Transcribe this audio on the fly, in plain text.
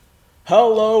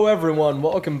Hello everyone,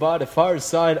 welcome by to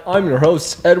Fireside. I'm your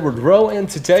host, Edward Rowe, and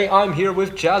today I'm here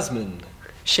with Jasmine.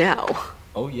 Shao.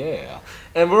 Oh yeah.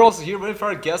 And we're also here with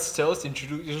our guest host.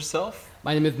 Introduce yourself.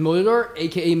 My name is Mulidor,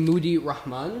 aka Moody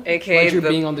Rahman. AKA Pleasure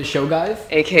being on the show, guys.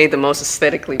 AKA the most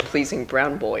aesthetically pleasing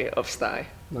brown boy of Sty.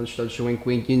 Lunch, lunch, wink,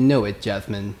 wink. You know it,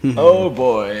 Jasmine. Oh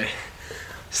boy.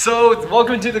 So,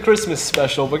 welcome to the Christmas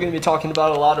special. We're going to be talking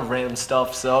about a lot of random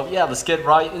stuff, so yeah, let's get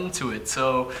right into it.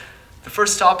 So, the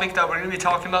first topic that we're going to be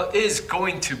talking about is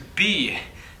going to be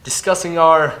discussing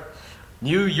our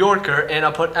New Yorker, and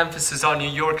I put emphasis on New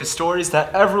Yorker stories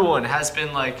that everyone has been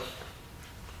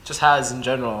just has in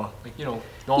general, normal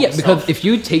Yeah, because stuff. if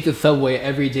you take the subway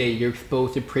every day, you're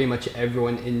exposed to pretty much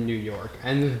everyone in New York,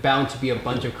 and there's bound to be a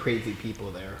bunch of crazy people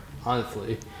there,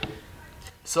 honestly.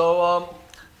 So,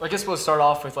 I guess we'll start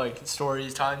off with story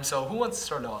time. So, who wants to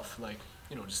start off?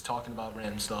 Just talking about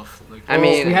random stuff. I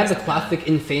mean, we had the classic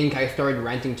insane guy started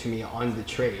ranting to me on the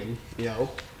train,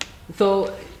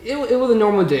 So, it was a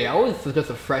normal day. I was just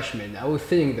a freshman. I was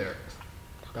sitting there.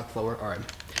 Got slower? Alright.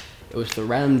 It was the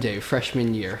random day,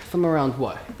 freshman year. Somewhere around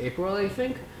what? April, I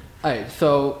think? Alright,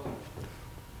 so...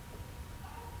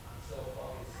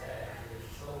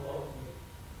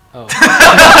 Oh.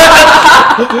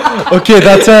 Okay,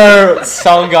 that's our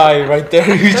sound guy right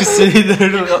there. He's just sitting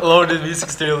there alone in music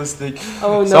stereo listening.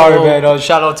 Oh no. Sorry, man.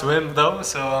 Shout out to him though.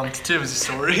 So, continue with the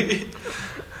story.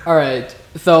 Alright,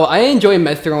 so I enjoy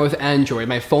messing around with Android,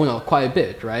 my phone, quite a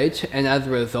bit, right? And as a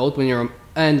result,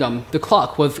 the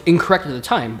clock was incorrect at the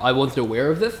time. I wasn't aware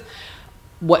of this.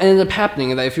 What ended up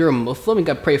happening is that if you're a Muslim, you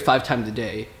got to pray 5 times a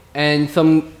day. And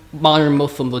some modern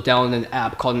Muslims will download an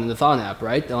app called an Adhan app,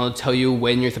 right? And it'll tell you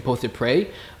when you're supposed to pray.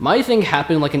 My thing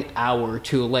happened an hour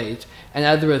too late. And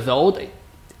as a result,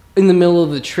 in the middle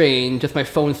of the train, just my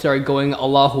phone started going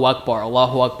Allahu Akbar,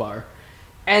 Allahu Akbar.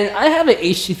 And I have an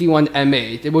HTC One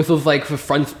M8. It was those for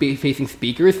front-facing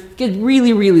speakers. It gets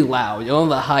really, really loud, on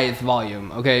the highest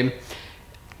volume, okay?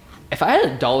 If I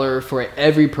had $1 for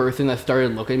every person that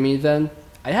started looking at me then,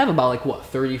 I'd have about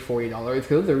 $30, $40,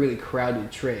 because it was a really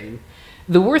crowded train.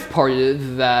 The worst part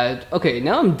is that, okay,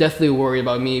 now I'm definitely worried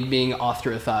about me being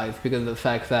ostracized because of the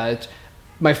fact that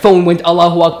my phone went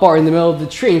Allahu Akbar in the middle of the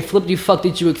train. Flippity fuck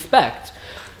did you expect?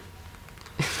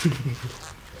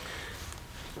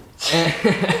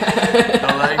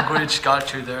 The language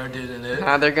got you there, didn't it?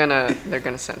 they're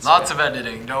gonna censor Lots it. of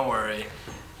editing. Don't worry.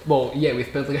 Well, yeah, we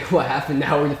spent half an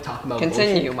hour just talking about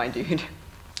Continue, bullshit. my dude.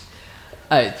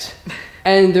 Alright.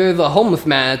 And there's a homeless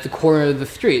man at the corner of the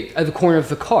street, at the corner of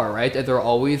the car, right? As there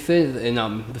always is in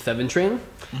the 7 train.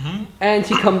 Mm-hmm. And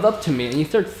he comes up to me and he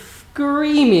starts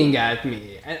screaming at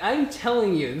me. And I'm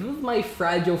telling you, this is my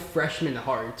fragile freshman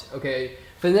heart, okay?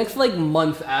 For the next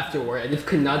month afterward, I just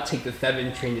could not take the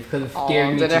 7 train just because it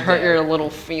scared me to Did it hurt death. your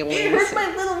little feelings? It hurt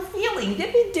my little feelings.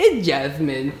 Yes, it did,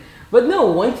 Jasmine. But no,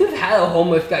 once you've had a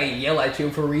homeless guy yell at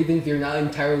you for reasons you're not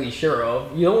entirely sure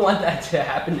of, you don't want that to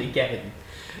happen again.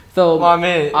 So, Well, I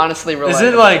mean, Honestly, is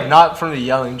it not from the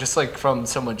yelling, just from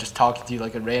someone just talking to you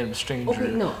like a random stranger?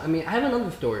 okay, no, I mean, I have another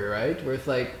story, right? Where it's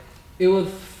it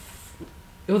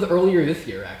was earlier this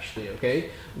year, actually, okay?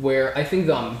 Where I think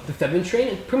the 7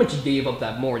 train pretty much gave up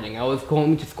that morning. I was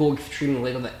going to school extremely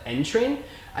late on the N train.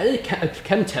 I did a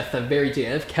chem test that very day.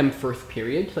 I have chem first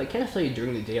period, so I can't study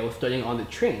during the day. I was studying on the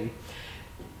train.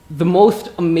 The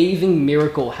most amazing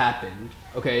miracle happened,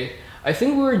 okay? I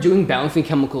think we were doing balancing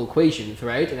chemical equations,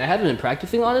 right? And I hadn't been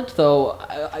practicing on it, so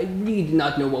I really did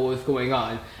not know what was going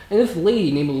on. And this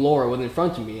lady named Laura was in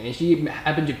front of me, and she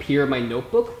happened to peer my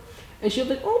notebook. And she was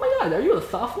like, "Oh my god, are you a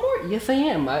sophomore?" "Yes, I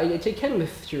am. I take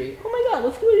chemistry." "Oh my god,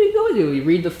 what school do you go to?" "You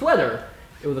read the sweater."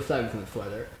 It was a science in the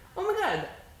sweater. "Oh my god,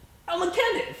 I'm a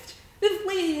chemist." This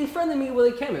lady in front of me was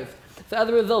a chemist. So as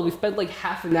a result, we spent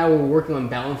half an hour working on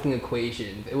balancing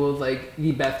equations. It was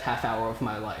the best half hour of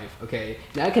my life, okay?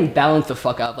 Now I can balance the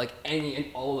fuck out any and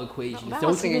all equations.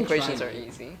 Balancing Don't even equations try are me.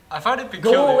 easy. I find it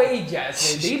peculiar. Go away,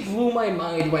 Jasmine. They blew my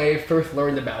mind when I first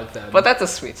learned about them. But that's a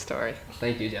sweet story.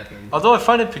 Thank you, Jasmine. Although I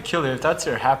find it peculiar, if that's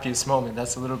your happiest moment,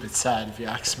 that's a little bit sad if you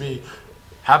ask me.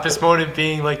 Happiest moment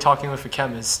being talking with a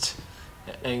chemist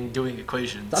and doing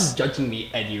equations. Stop judging me,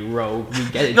 Eddie Rowe. We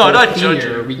get it. No, You're not a senior.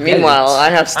 judging. We get Meanwhile, it. I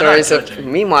have stories of.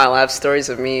 judging. Meanwhile, I have stories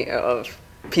of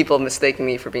people mistaking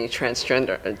me for being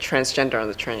transgender on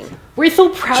the train. We're so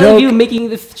proud Joke. of you making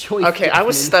this choice. Okay, I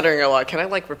was Jasmine. stuttering a lot. Can I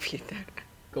repeat that?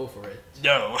 Go for it.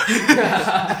 No.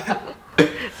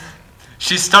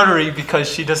 She's stuttering because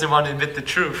she doesn't want to admit the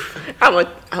truth.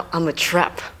 I'm a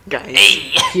trap, guys.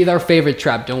 She's our favorite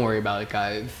trap. Don't worry about it,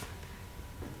 guys.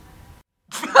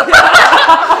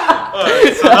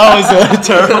 So that was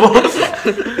terrible.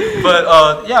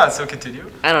 But yeah, so continue.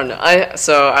 I don't know.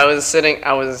 I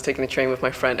was taking the train with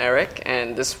my friend Eric,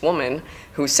 and this woman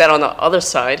who sat on the other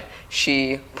side,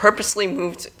 she purposely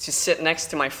moved to sit next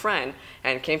to my friend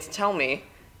and came to tell me,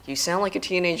 "You sound like a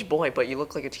teenage boy, but you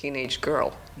look like a teenage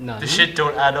girl." The shit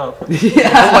don't add up.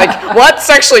 I'm like, what?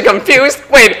 Sexually confused?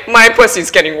 Wait, my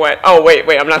pussy's getting wet. Oh, wait,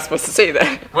 I'm not supposed to say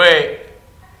that. Wait.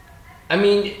 I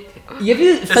mean, you have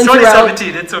to It's censor out.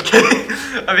 2017, it's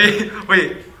okay. I mean,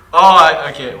 wait. Oh,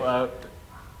 okay, well.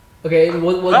 Okay,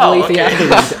 what Wow, do they say okay.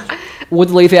 afterwards? What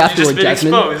do they say You just afterwards, been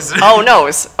Jasmine? exposed. Oh, no.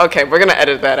 Okay, we're gonna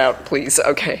edit that out, please.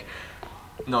 Okay.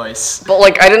 Nice. But,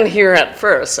 like, I didn't hear at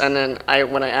first, and then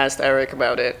when I asked Eric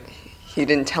about it, he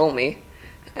didn't tell me.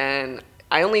 And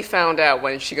I only found out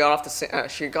when she got off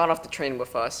the train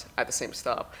with us at the same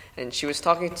stop, and she was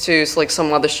talking to like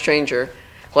some other stranger,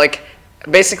 like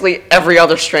basically every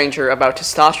other stranger about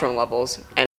testosterone levels,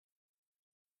 and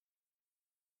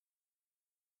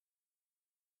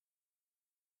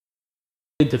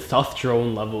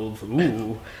Testosterone levels.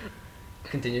 Ooh.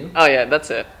 Continue. oh yeah, that's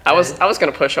it. I was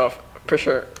gonna push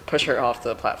her off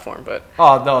the platform, but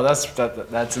Oh no, that's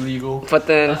illegal.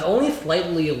 then That's only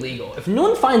slightly illegal. If no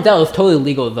one finds out, it's totally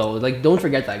legal though. Like, don't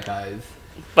forget that, guys.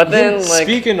 like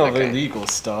Speaking of okay. illegal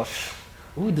stuff,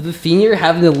 Ooh, does the senior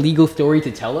have an illegal story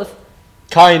to tell us?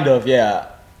 kind of, yeah.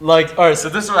 Like, alright, so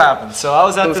this is what happened. So I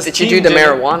was at this Did you team do the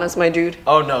dinner. marijuanas, my dude?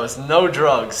 Oh no, it's no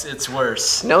drugs. It's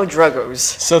worse. No druggos.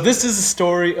 So this is a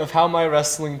story of how my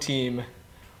wrestling team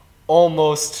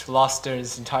almost lost their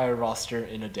entire roster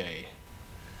in a day.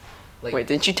 Like, Wait,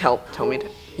 didn't you tell me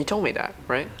that? You told me that,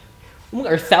 right?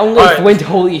 our sound guys Alright. went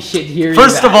holy shit here.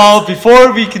 First of all,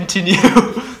 before we continue,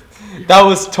 that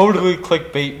was totally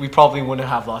clickbait. We probably wouldn't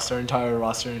have lost our entire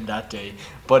roster in that day,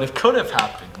 but it could have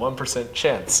happened. 1%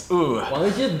 chance. Ooh. why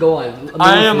don't you just go on?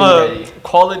 I am a ready.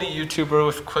 quality YouTuber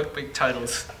with clickbait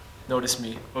titles. Notice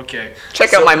me. Okay.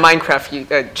 Check out my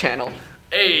Minecraft channel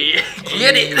Hey,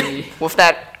 get it. with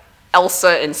that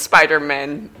Elsa and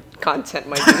Spider-Man content,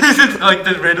 my dude. Like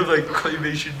the random like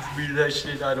claymation weird that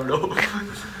shit. I don't know.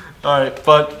 All right,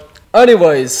 but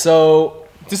anyways, so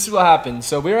this is what happened.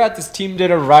 So we were at this team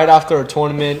dinner right after a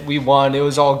tournament. We won. It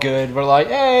was all good. We're like,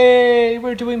 hey,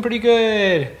 we're doing pretty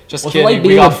good. Just What's it kidding. like We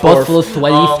being a got bus fourth. full of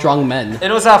sweaty, strong men? It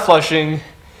was at Flushing.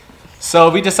 So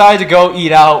we decided to go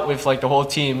eat out with like the whole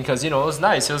team because, you know, it was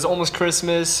nice. It was almost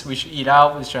Christmas. We should eat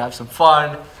out. We should have some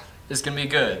fun. It's going to be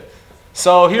good.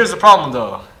 So here's the problem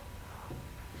though.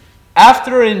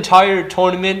 After an entire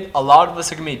tournament, a lot of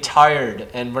us are going to be tired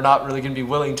and we're not really going to be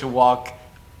willing to walk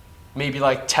maybe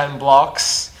like 10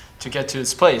 blocks to get to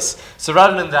this place. So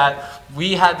rather than that,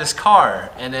 we had this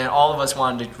car and then all of us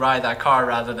wanted to ride that car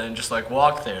rather than just like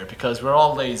walk there because we're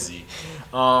all lazy.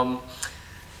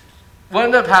 What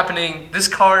ended up happening, this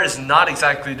car is not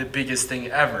exactly the biggest thing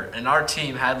ever, and our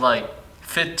team had like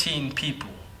 15 people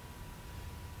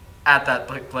at that,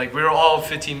 like we were all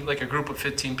 15, like a group of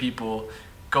 15 people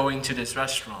going to this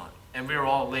restaurant, and we were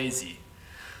all lazy.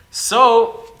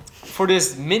 So for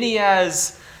this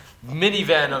minivan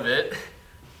of it,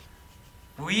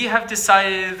 we have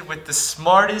decided with the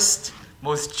smartest,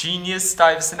 most genius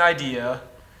Stuyvesant idea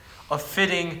of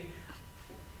fitting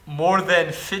more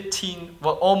than 15,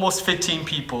 well, almost 15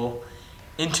 people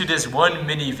into this one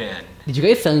minivan. Did you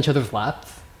guys sell each other's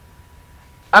laps?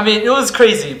 I mean, it was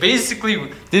crazy.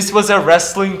 Basically, this was a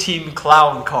wrestling team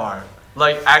clown car.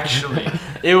 Like, actually,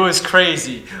 it was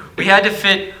crazy. We had to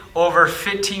fit over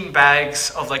 15 bags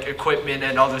of, like, equipment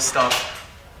and other stuff.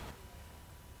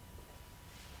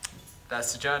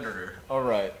 That's the janitor. All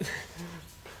right.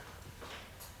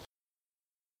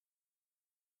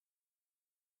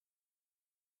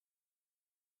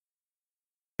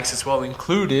 As well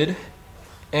included,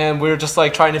 and we were just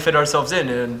like trying to fit ourselves in,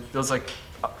 and it was like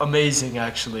amazing.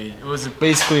 Actually, it was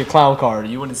basically a clown car.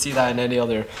 You wouldn't see that in any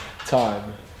other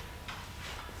time.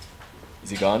 Is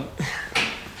he gone?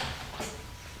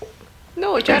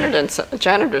 No, janitor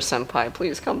senpai,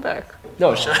 please come back.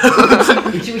 No, shut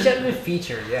up. We should have a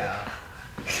feature, yeah.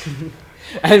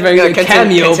 And very Yeah, good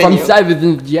cameo from continue.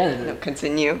 Cyber Janitor. No,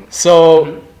 continue.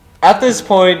 So at this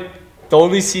point, the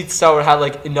only seats that had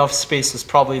like enough space was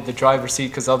probably the driver's seat,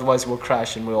 because otherwise we'll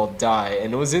crash and we'll all die.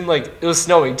 And it was it was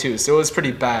snowing too, so it was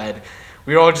pretty bad.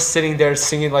 We were all just sitting there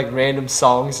singing like random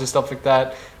songs and stuff like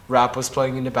that. Rap was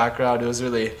playing in the background. It was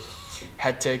really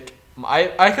hectic.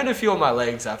 I couldn't feel my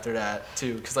legs after that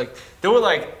too, because like they were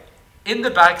like in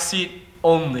the back seat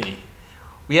only.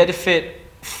 We had to fit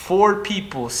 4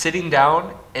 people sitting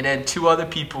down, and then 2 other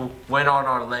people went on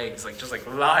our legs, like just like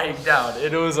lying down.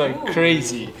 And it was like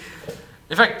crazy.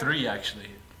 In fact, 3 actually.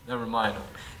 Never mind.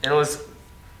 And it was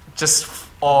just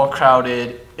all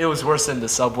crowded. It was worse than the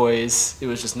subways. It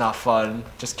was just not fun.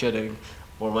 Just kidding.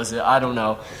 Or was it? I don't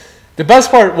know. The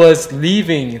best part was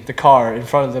leaving the car in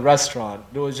front of the restaurant.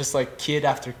 It was just like kid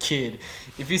after kid.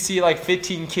 If you see like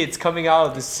 15 kids coming out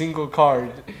of this single car,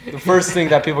 the first thing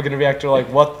that people are going to react to like,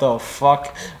 what the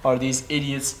fuck are these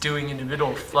idiots doing in the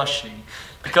middle of Flushing?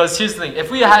 Because here's the thing, if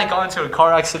we had gone into a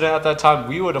car accident at that time,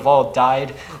 we would have all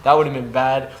died. That would have been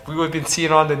bad. We would have been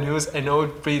seen on the news, and it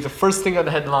would be the first thing on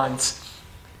the headlines.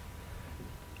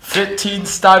 15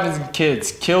 Stuyvesant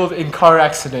kids killed in car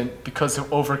accident because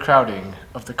of overcrowding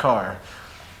of the car.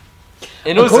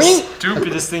 And it was the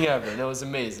stupidest thing ever, and it was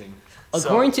amazing.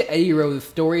 According to Eddie Rowe, the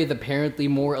story is apparently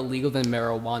more illegal than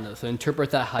marijuana, so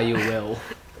interpret that how you will.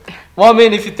 Well, I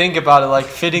mean, if you think about it, like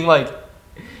fitting like...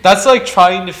 That's like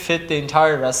trying to fit the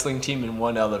entire wrestling team in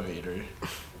one elevator.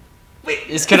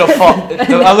 It's gonna fall.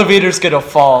 The elevator's gonna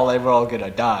fall, and we're all gonna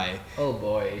die. Oh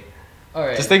boy.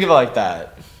 Alright. Just think of it like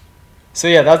that. So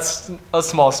yeah, that's a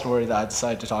small story that I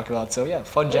decided to talk about. So yeah,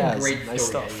 fun jazz. Great nice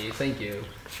story, stuff. Eddie. Thank you.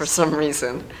 For some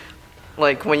reason,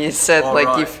 like when you said All like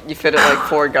right. you fitted like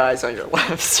 4 guys on your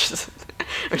laps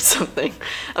or something,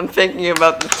 I'm thinking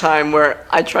about the time where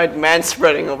I tried man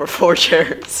spreading over 4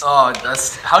 chairs. Oh,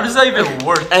 that's how does that even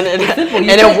work? And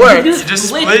it You worked. You just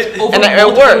split over And it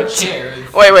multiple worked.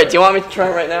 chairs. Wait, do you want me to try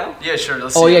right now? Yeah, sure.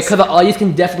 Let's Oh see yeah, this. because the audience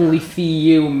can definitely see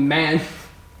you, man.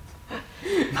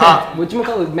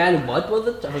 Whatchamacallit, man, what was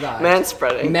it? I forgot. Man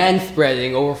spreading. Man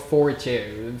spreading over 4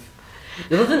 chairs.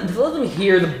 This doesn't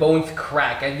hear the bones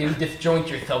crack and you disjoint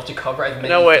yourself to cover as many.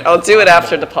 No, wait, things I'll as do it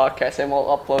after possible. the podcast and we'll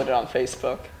upload it on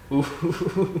Facebook.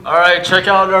 All right, check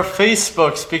out our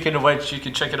Facebook. Speaking of which, you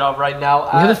can check it out right now We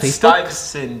have at a Facebook?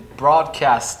 Stuyvesant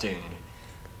Broadcasting.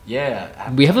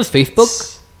 Yeah. We have a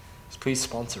Facebook? Please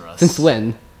sponsor us. Since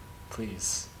when?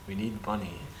 Please, we need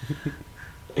money.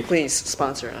 Please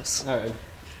sponsor us. Alright.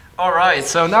 All right,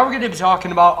 so now we're going to be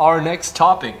talking about our next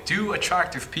topic. Do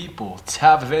attractive people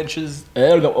have adventures?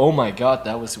 Oh my god,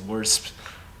 that was the worst.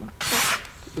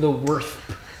 The worst.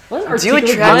 What an Do articulate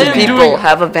attractive man. people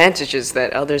have advantages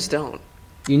that others don't?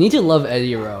 You need to love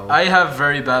Eddie Rowe. I have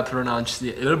very bad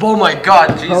pronunciation. Oh my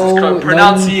god, Jesus Christ.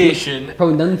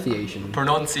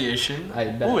 Pronunciation. I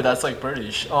bet. Ooh, that's like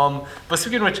British. But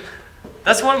speaking of which,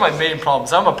 that's one of my main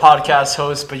problems. I'm a podcast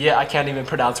host, but yeah, I can't even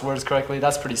pronounce words correctly.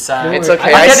 That's pretty sad. It's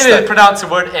okay. I can't even pronounce the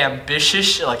word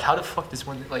ambitious. Like, how the fuck does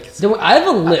one like? I have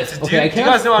a list. Do Okay, I you can't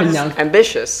guys know how to- pronounce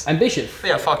Ambitious. ambitious.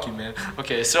 Yeah, fuck you, man.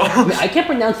 Okay, so I can't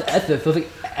pronounce the S, so it's like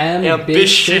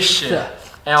ambitious.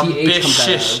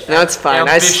 ambitious. No, it's fine.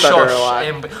 I stutter a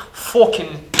lot.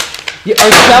 Fucking Yeah,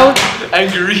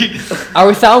 angry.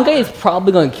 our sound guy is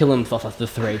probably gonna kill himself at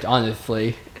this rate,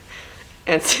 honestly.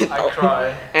 Anson, I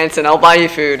cry. Anson, I'll buy you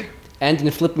food. And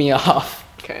then flip me off.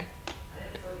 Okay.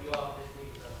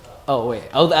 Oh wait.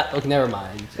 Oh that. Okay, never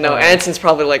mind. No, Anson's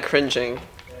probably like cringing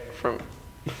from.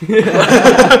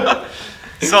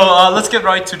 So let's get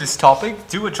right to this topic.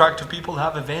 Do attractive people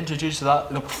have advantages?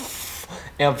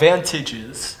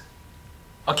 Advantages.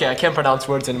 Okay, I can't pronounce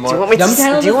words anymore. Do you want me to?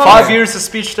 Sometimes Do you it's want 5 years of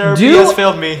speech therapy Do- has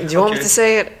failed me. Do you want me to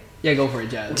say it? Yeah, go for it,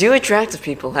 Jazz. Do attractive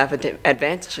people have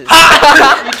advantages? You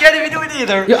can't even do it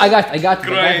either. Yo, I got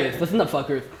Great. this. Listen up,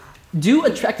 fuckers. Do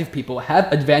attractive people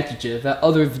have advantages that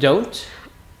others don't?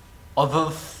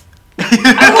 Although,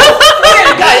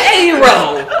 God, Eddie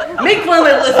Rowe! Make fun of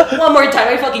my list one more time.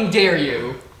 I fucking dare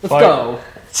you. Let's Fine. go.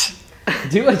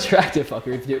 Do attractive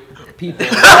fuckers do people?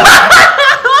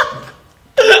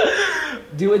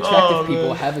 Do attractive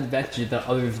people have advantages that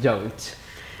others don't?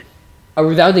 A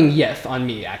resounding yes on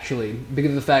me, actually,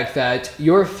 because of the fact that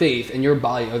your face and your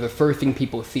body are the first thing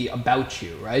people see about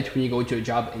you, right? When you go to a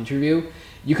job interview,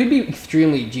 you could be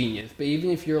extremely genius, but even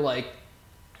if you're like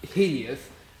hideous,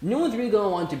 no one's really gonna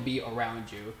want to be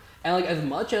around you. And like as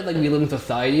much as like we live in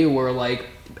society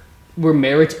where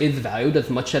merit is valued as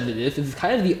much as it is, it's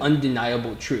kind of the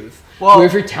undeniable truth. Well- where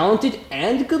if you're talented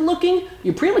and good looking,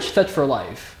 you're pretty much set for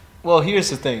life. well, here's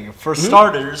the thing. For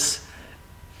starters,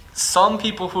 some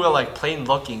people who are like plain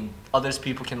looking, others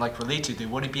people can like relate to. They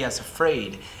wouldn't be as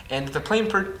afraid. And if the plain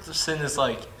person is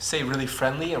like, say, really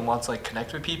friendly and wants to like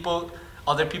connect with people,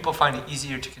 other people find it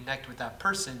easier to connect with that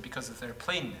person because of their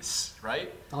plainness,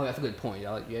 right? Oh, that's a good point.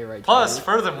 Yeah, right. Plus,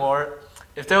 furthermore,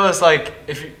 if there was like,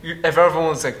 if everyone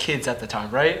was like kids at the time,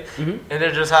 right? Mhm. And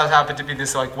there just happened to be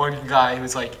this like one guy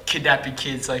who's like kidnapping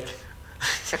kids, like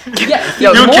Yeah,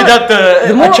 Yo, you the kidnap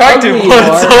the more attractive ugly ones.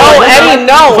 you are- So No, like, Eddie,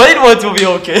 no. plain ones will be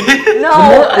okay.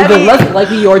 the less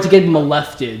likely you are to get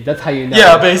molested. That's how you know.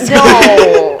 Yeah, basically.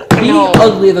 No. Being No.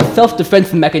 ugly is a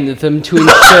self-defense mechanism to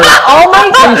ensure, Oh my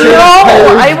god, ensure no!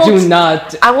 predators I will, do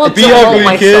not. I will Be demote ugly,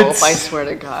 myself, kids. I swear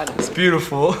to God. It's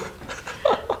beautiful.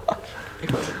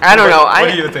 I don't know.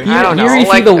 What do you think? I don't know. Here you see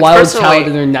Like, the wild personally- child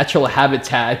in their natural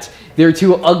habitat. They're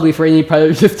too ugly for any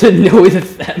predator just to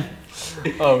notice them.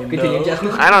 Oh Continue, no. Justin.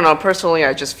 I don't know. Personally,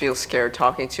 I just feel scared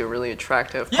talking to really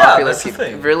attractive, Yeah, popular that's the people.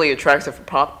 thing. Really attractive,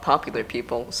 popular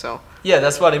people. So Yeah,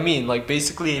 that's what I mean. Like,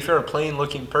 basically, if you're a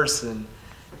plain-looking person,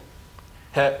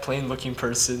 I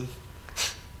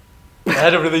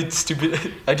had a really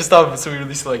stupid. I just thought of something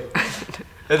really like.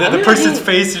 And then the person's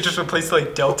face, you just replaced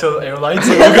like Delta Airlines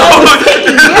logo.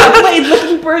 Yeah,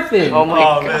 plain-looking person. oh my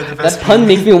god. man, the best That pun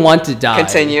makes me want to die.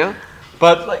 Continue.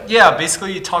 But like, yeah,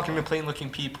 basically, talking to plain-looking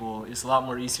people is a lot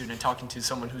more easier than talking to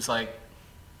someone who's like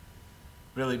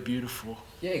really beautiful.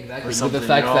 Yeah, exactly. Or With something, the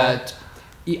fact you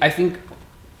know? that I think.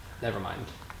 Never mind.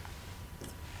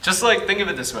 Just like think of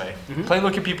it this way: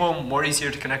 plain-looking people more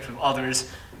easier to connect with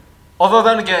others. Although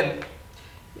then again,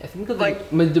 I think that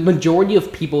the majority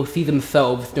of people see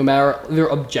themselves, no matter their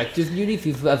objective beauty,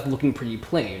 sees them as looking pretty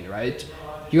plain, right?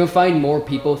 You're gonna find more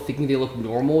people thinking they look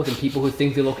normal than people who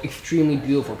think they look extremely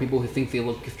beautiful, people who think they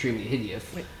look extremely hideous.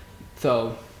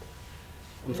 So,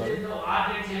 I'm sorry. There's no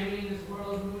objectivity in this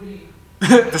world, Moody.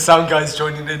 the sound guy's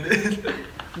joining in.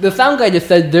 The sound guy just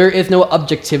said there is no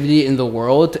objectivity in the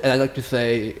world, and I'd like to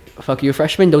say, fuck you,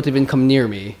 freshmen, don't even come near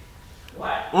me.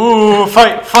 What? Ooh,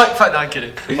 fight! No, I'm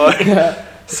kidding.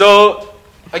 So,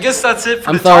 I guess that's it for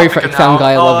I'm the sorry, topic sound now.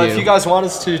 guy, I love If you. you guys want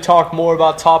us to talk more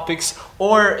about topics,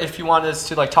 or if you want us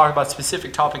to like talk about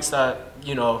specific topics that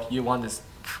you want us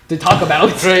To talk about.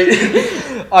 Great.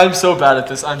 I'm so bad at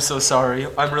this. I'm so sorry.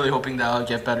 I'm really hoping that I'll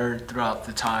get better throughout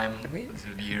the time,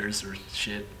 through the years or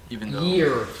shit. Even though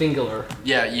Year, singular.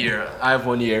 Yeah, year. I have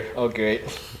 1 year. Oh, great.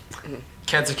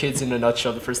 Cancer kids in a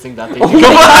nutshell. The first thing that they Oh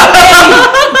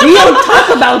do. We don't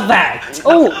talk about that!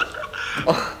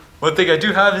 Oh! One thing I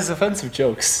do have is offensive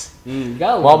jokes.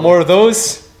 Got Want more of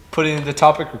those? Put it in the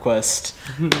topic request.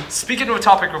 Speaking of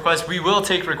topic requests, we will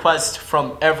take requests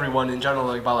from everyone in general,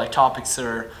 like about like topics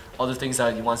or other things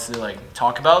that you want us to like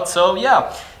talk about. So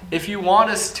yeah, if you want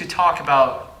us to talk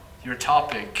about your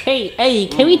topic, Hey, Eddie,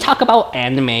 can we talk about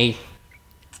anime?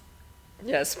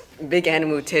 Yes, big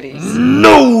animal titties.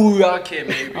 no, okay,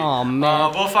 maybe. Oh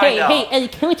man. We'll find out. Hey, Eddie,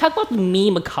 can we talk about the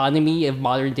meme economy of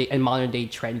modern day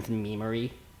trends in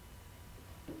memery?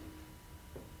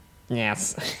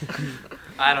 Yes.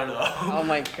 I don't know. Oh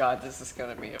my god, this is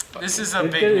gonna be a fucking... This is a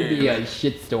It's big gonna meme. be a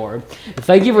shitstorm.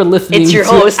 Thank you for listening It's your to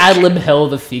host. Adlib Hell,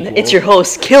 the sequel. It's your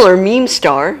host, Killer Meme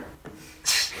Star.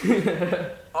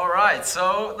 All right,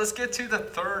 so let's get to the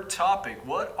third topic.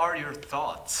 What are your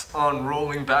thoughts on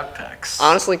rolling backpacks?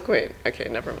 Honestly, wait. Okay,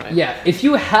 never mind. Yeah, if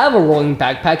you have a rolling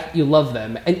backpack, you love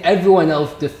them, and everyone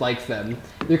else dislikes them.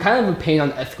 They're kind of a pain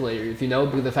on escalators, you know,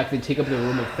 because of the fact they take up the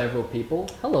room of several people.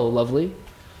 Hello, lovely.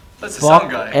 That's the sound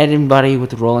Fuck guy. anybody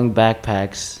with rolling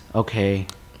backpacks. Okay.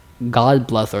 God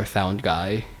bless our sound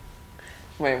guy.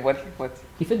 Wait, what?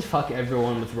 He said fuck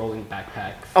everyone with rolling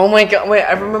backpacks. Oh my god, wait,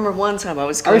 I remember one time I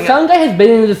was Our going... sound guy has been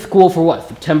in the school for what,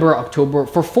 September, October,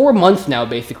 for 4 months now,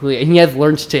 basically, and he has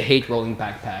learned to hate rolling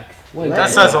backpacks. What is That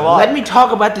says a lot. Let me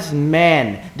talk about this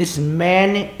man. This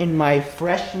man in my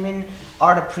freshman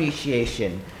art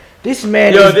appreciation. This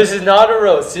man Yo, is... this is not a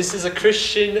roast. This is a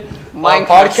Christian Minecraft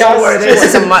podcast. server. This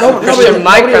is a Christian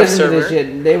Minecraft listens to this server.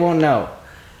 shit. They won't know.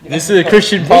 This is a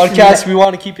Christian This podcast. ma- We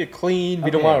want to keep it clean.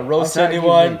 We don't Okay, want to roast I'll try to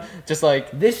keep anyone. it- Just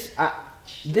like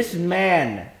This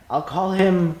man, I'll call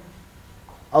him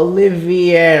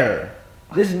Olivier.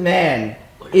 This man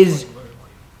is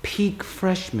peak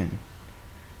freshman.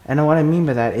 And what I mean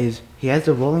by that is he has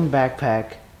a rolling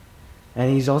backpack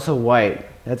and he's also white.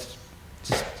 That's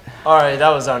just... all right, that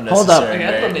was unnecessary. Hold up. Okay,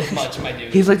 that's not man. this much, my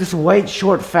dude. He's like this white,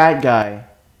 short, fat guy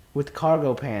with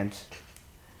cargo pants.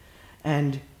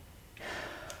 And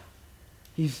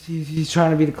he's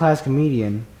trying to be the class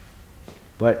comedian.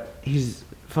 But he's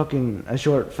fucking a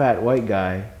short, fat, white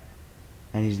guy.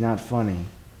 And he's not funny.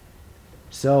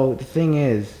 So the thing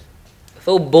is...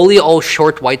 So bully all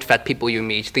short, white, fat people you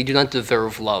meet. They do not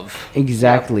deserve love.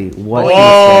 Exactly what he said.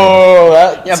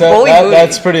 Whoa, Yeah, bully booty.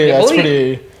 that's pretty. Yeah, That's bully.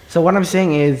 pretty. So what I'm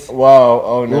saying is... Wow.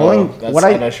 Oh no. Rolling, That's, what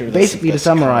I'm I not sure basically to that's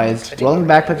summarize, rolling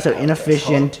backpacks are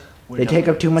inefficient. They take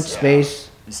up too much space,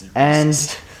 This is and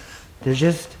racist. they're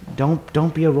just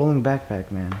don't be a rolling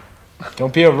backpack, man.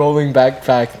 Don't be a rolling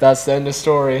backpack. That's the end of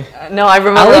story. No, I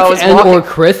remember I Alex was and walking... or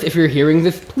Chris, if you're hearing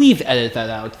this, please edit that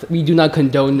out. We do not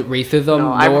condone racism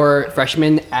No, I- nor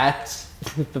freshmen at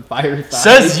the Fireside.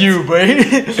 Says you, boy. I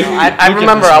Look at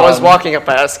remember this I was one. walking up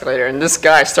an escalator and this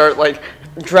guy started like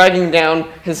dragging down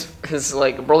his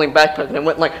like rolling backpack, and it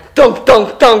went like dunk,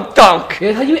 dunk, dunk, dunk.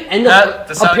 Yeah, how do you end up?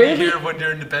 The sound you Apparently, hear when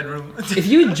you're in the bedroom. if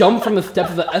you jump from the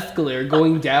steps of the escalator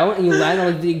going down and you land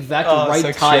on like, the exact Oh, it's right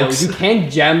like tile, ships. you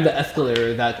can't jam the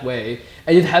escalator that way.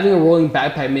 And just having a rolling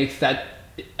backpack makes that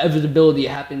inevitability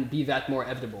happen be that more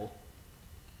inevitable.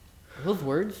 Are those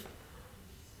words?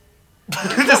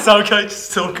 The sound guy is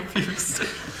so confused.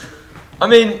 I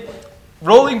mean,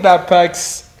 rolling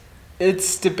backpacks,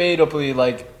 it's debatably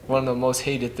like one of the most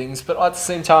hated things, but at the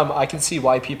same time, I can see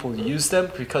why people use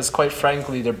them because, quite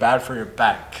frankly, they're bad for your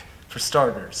back, for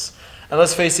starters. And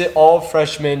let's face it, all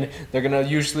freshmen,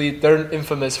 they're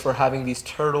infamous for having these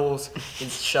turtles in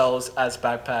shells as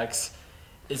backpacks.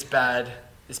 It's bad.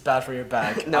 It's bad for your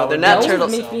back. No, they're That not always turtle.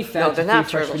 makes me sad No, to they're see not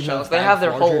freshmen turtle have shells. They bags have their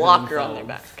larger whole than locker on their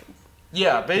themselves. back.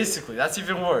 Yeah, basically, that's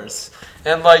even worse.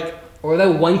 And like, Or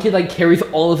that one kid like carries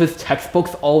all of his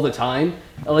textbooks all the time.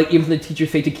 Like even if the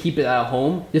teachers say to keep it at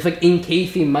home, just like in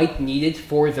case they might need it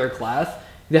for their class,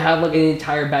 they have like an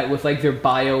entire bag with like their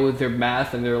bio, their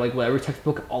math, and their like whatever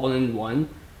textbook all in one.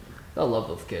 I love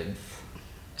those kids.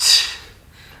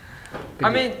 I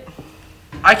mean,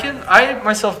 I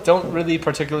myself don't really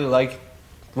particularly like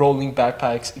rolling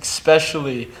backpacks,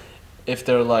 especially if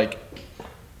they're like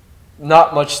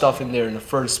not much stuff in there in the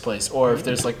first place, or if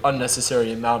there's like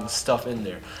unnecessary amount of stuff in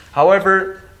there.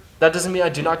 However, that doesn't mean I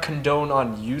do not condone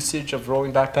on usage of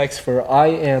rolling backpacks, for I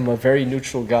am a very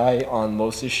neutral guy on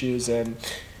most issues, and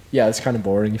yeah, it's kind of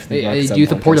boring if you think about it, 'cause Do you I'm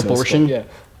support podcast host, but abortion? Yeah.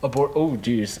 Oh,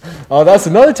 jeez. Oh, that's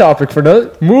another topic for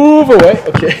another. Move away.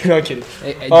 Okay, not kidding.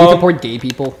 Hey, do you support gay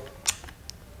people?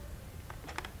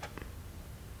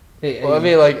 Hey, Well, I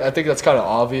mean, like, I think that's kind of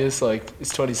obvious. Like, it's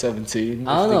 2017.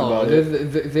 I don't if you think know.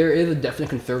 about it. There is a definite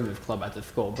conservative club at the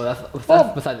school, but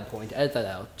that's beside the point. Edit that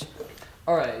out.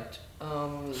 All right.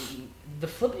 The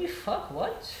flippy fuck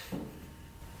what?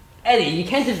 Eddie, you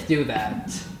can't just do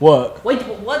that. What? Wait,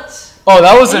 what? Oh,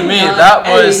 that wasn't me. That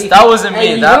Eddie, wasn't me.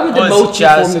 Eddie, That you want me to was demote you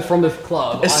Jazz. from this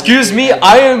club. Excuse me, Eddie.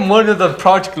 I am one of the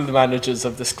project managers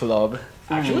of this club.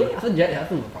 Actually, I thought Jazz has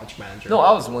been the project manager. No,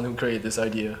 I was the one who created this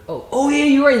idea. Oh yeah,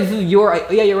 you're right. This is your.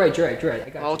 Yeah, you're right. You're right. I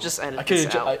got We'll you. just edit I this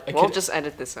could've- out. I We'll could've- just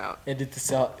edit this out. Edit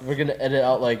this out. We're gonna edit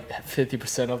out like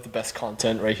 50% of the best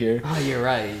content right here. Oh, you're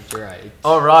right. You're right.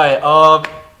 All right.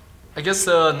 I guess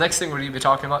the next thing we're gonna be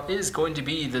talking about is going to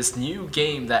be this new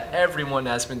game that everyone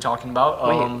has been talking about.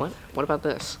 Wait, what? What about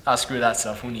this? Screw that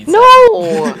stuff. Who needs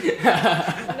No!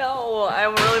 that? No, I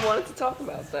really wanted to talk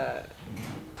about that.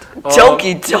 Um,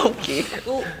 Doki.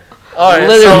 All right.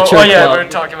 Literature So, yeah, club. we're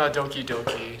talking about Doki.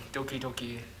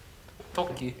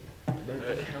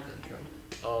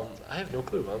 I have no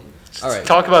clue. All right.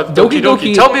 Talk about Doki Doki Doki.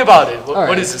 Doki- Tell me about it. What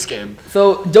right. is this game?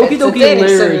 So Doki It's a Doki dating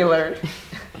Literature. simulator.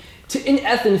 In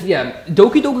essence, yeah,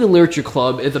 Doki Doki Literature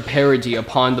Club is a parody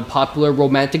upon the popular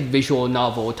romantic visual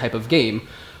novel type of game,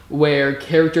 where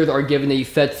characters are given a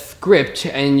set script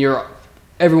and you're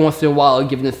every once in a while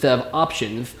given a set of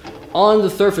options. On the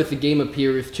surface, the game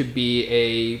appears to be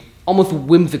a almost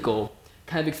whimsical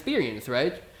kind of experience,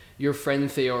 right? Your friend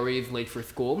Sayori is late for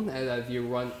school, and as you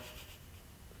run.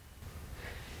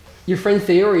 Your friend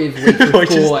Sayori is late for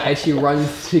Which is- school as she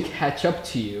runs to catch up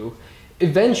to you.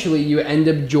 Eventually, you end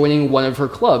up joining one of her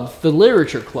clubs, the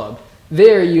Literature Club.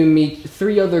 There, you meet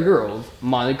 3 other girls,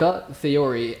 Monica,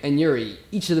 Sayori, and Yuri,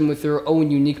 each of them with their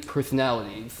own unique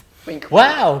personalities. Wink.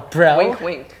 Wow, bro. Wink,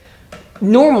 wink.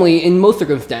 Normally, in most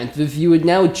circumstances, you would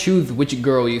now choose which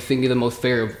girl you think is the most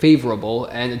favorable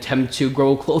and attempt to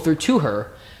grow closer to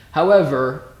her.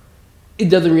 However, it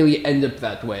doesn't really end up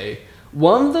that way.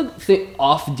 One of the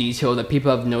off detail that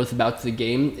people have noticed about the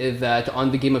game is that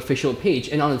on the game official page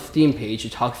and on the Steam page,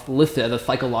 it talks listed as a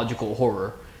psychological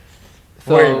horror.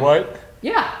 So, Wait, what?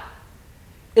 Yeah,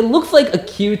 it looks like a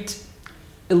cute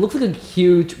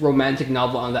romantic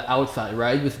novel on the outside,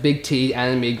 right? With big titty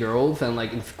anime girls and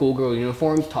like in schoolgirl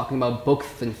uniforms talking about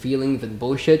books and feelings and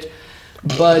bullshit.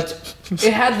 But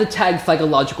it has the tag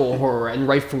psychological horror, and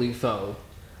rightfully so.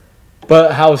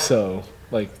 But how so?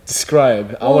 Like,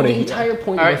 describe. I Well, want the to hear. entire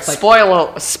point All of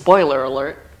right, a spoiler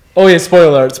alert. Oh, yeah, spoiler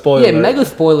alert. Spoiler yeah, alert. mega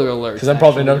spoiler alert. Because I'm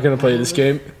probably never going to play this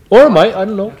game. Or I might. I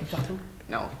don't know.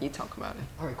 No, you talk about it.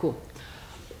 Alright, cool.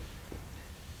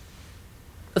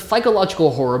 A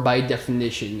psychological horror, by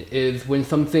definition, is when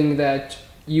something that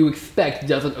you expect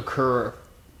doesn't occur.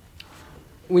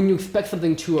 When you expect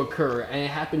something to occur and it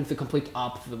happens the complete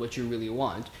opposite of what you really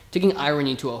want, taking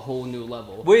irony to a whole new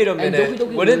level. Wait a And minute. Doki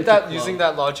Doki Wouldn't that, Literature using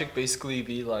Club- that logic basically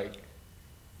be like,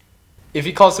 if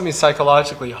you call something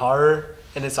psychologically horror,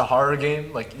 and it's a horror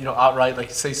game, like, you know, outright, like,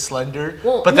 say Slender,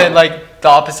 Well, but then, no. like, the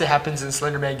opposite happens and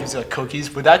Slender Man gives you, like,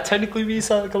 cookies, would that technically be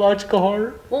psychological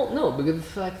horror? Well, no, because the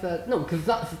fact that because it's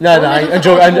not. No, I'm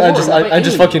joking. I'm just Horror, I'm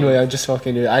just by fucking any with you. I'm just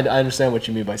fucking with you. I understand what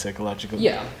you mean by psychological.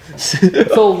 Yeah.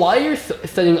 So while you're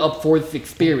setting up for this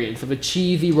experience of a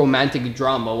cheesy romantic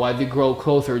drama while you grow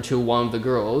closer to one of the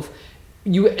girls,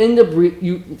 you end up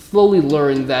you slowly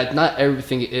learn that not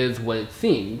everything is what it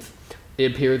seems.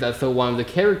 It appears as though one of the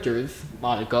characters,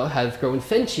 Monica, has grown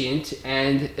sentient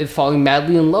and is falling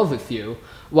madly in love with you,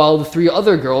 while the three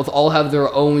other girls all have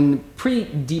their own pretty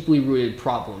deeply rooted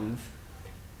problems.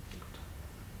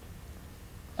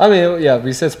 I mean, yeah,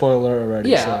 we said spoiler already.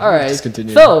 Yeah, so alright. Just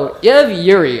continue. So, you have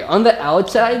Yuri. On the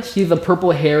outside, she's a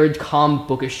purple-haired, calm,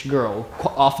 bookish girl,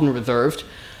 often reserved.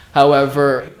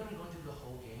 However...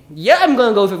 Yeah, I'm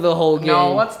gonna go through the whole game.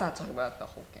 No, let's not talk about the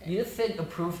whole game. You just said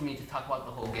approve me to talk about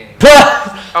the whole game.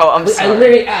 Oh, I'm I sorry.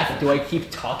 literally asked, do I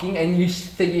keep talking? And you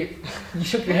said you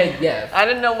shook your head yes. I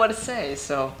didn't know what to say,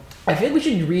 so... I think we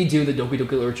should redo the Doki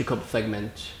Doki Literature Club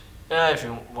segment. Yeah, if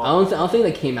you I want. don't think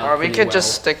that came out Or we pretty could well.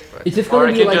 just stick... It's just Or gonna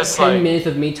we be could like just, 10 like- minutes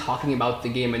of me talking about the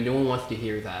game and no one wants to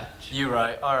hear that. You're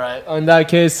right. All right. In that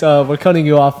case, we're cutting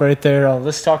you off right there.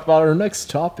 Let's talk about our next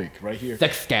topic right here.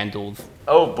 Sex scandals.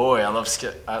 Oh boy, I love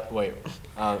wait,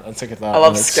 I'm sick of that. I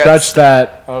love Scratch skits.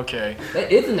 that. Okay. That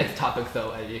is the next topic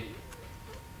though, Eddie.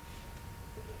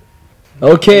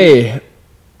 Okay.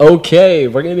 Okay,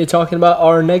 we're gonna be talking about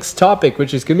our next topic,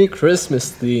 which is gonna be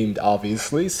Christmas themed,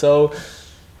 obviously. So,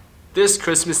 this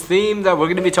Christmas theme that we're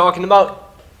gonna be talking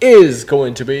about is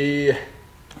going to be.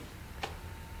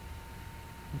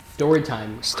 Story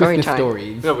time. Story Christmas time.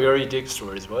 stories. No, we already did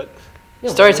stories. What? Yeah,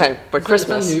 Story well, time, but it's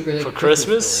Christmas. not new, like, For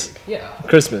Christmas? story. Yeah.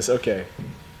 Christmas. Okay.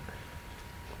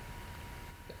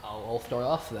 I'll start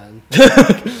off then.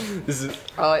 This is.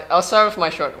 I'll start with my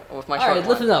short All one. right,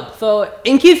 listen up. So,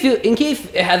 in case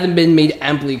it hasn't been made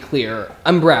amply clear,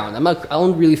 I'm brown. I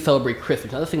don't really celebrate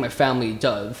Christmas. I don't think my family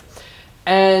does.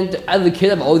 And as a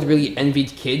kid, I've always really envied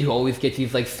kids who always get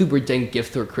these like super dank gifts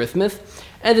for Christmas.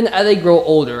 And then as I grow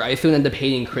older, I soon end up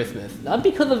hating Christmas. Not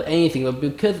because of anything, but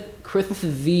because Christmas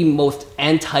is the most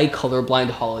anti-colorblind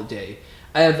holiday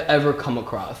I have ever come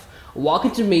across. Walk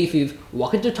into Macy's,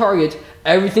 walk into Target,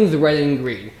 everything's red and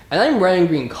green. And I'm red and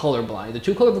green colorblind. The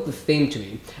two colors look the same to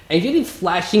me. And if you have these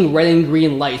flashing red and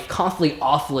green lights constantly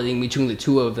oscillating between the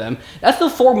two of them, that's the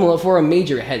formula for a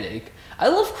major headache. I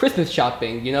love Christmas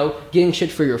shopping, you know, getting shit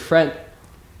for your friend,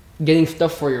 getting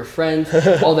stuff for your friends,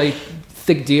 all the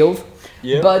sick deals.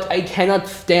 Yeah. But I cannot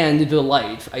stand the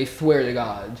lights, I swear to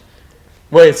God.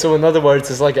 Wait, so in other words,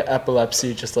 it's like an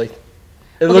epilepsy, just like.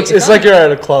 Okay, It's it's like not- you're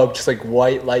at a club, just like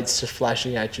white lights just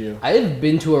flashing at you. I have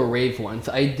been to a rave once.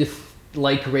 I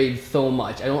dislike raves so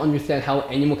much. I don't understand how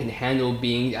anyone can handle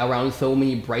being around so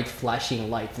many bright flashing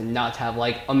lights and not have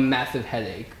like a massive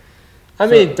headache. I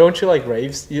mean, don't you like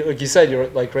raves? Like you said, you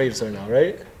like raves right now,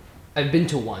 right? I've been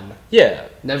to one. Yeah.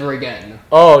 Never again.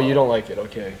 Oh, you don't like it?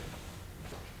 Okay.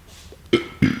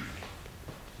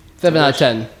 7 out of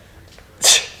 10.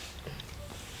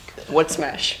 What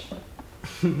smash?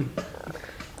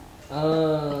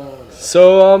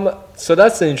 So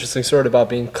that's the interesting story about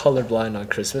being colorblind on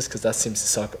Christmas, because that seems to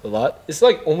suck a lot. It's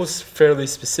like almost fairly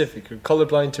specific. You're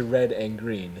colorblind to red and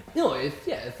green. No, it's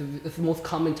the most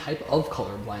common type of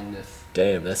color blindness.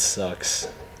 Damn, that sucks.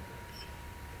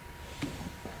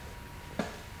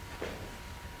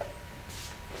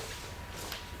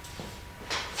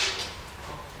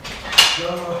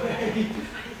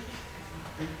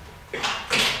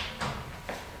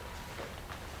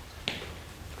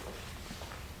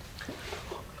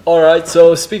 Alright,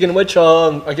 so speaking of which,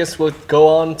 I guess we'll go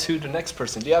on to the next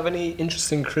person. Do you have any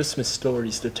interesting Christmas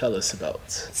stories to tell us about?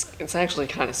 It's actually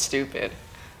kind of stupid.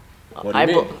 What do you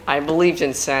mean? I believed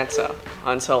in Santa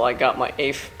until I got my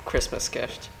 8th Christmas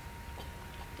gift.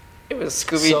 It was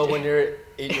Scooby. So when you're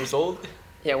 8 years old?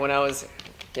 when I was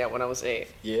 8.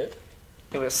 Yeah.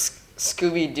 It was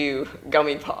Scooby Doo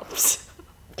gummy pops.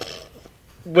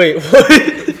 Wait, what?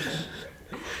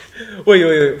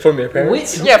 wait, from your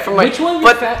parents? Yeah, from my- Which one of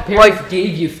your but, parents like-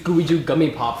 gave you Scooby-Doo gummy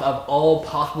pops of all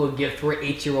possible gifts for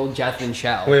 8-year-old Jasmine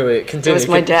Chow? Wait, It continue. was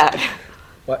my dad.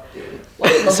 What?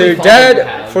 What a So your lovely father you dad,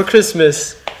 have. for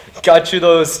Christmas, got you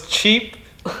those cheap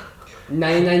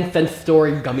 99-cent store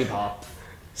gummy pops.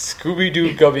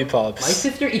 Scooby-Doo gummy My pops.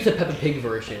 sister eats a Peppa Pig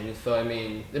version, so I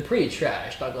mean, they're pretty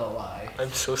trash, not gonna lie.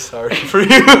 I'm so sorry for you.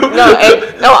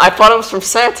 No, I thought it was from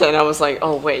Santa, and I was like,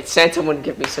 oh wait, Santa wouldn't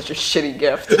give me such a shitty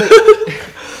gift.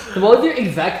 So what was your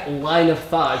exact line of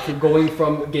thought to going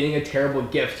from getting a terrible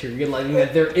gift to realizing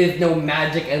that there is no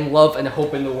magic and love and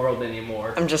hope in the world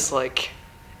anymore? I'm just like,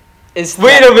 Wait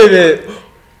a minute.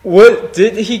 What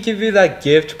did he give you that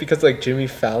gift because like Jimmy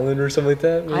Fallon or something like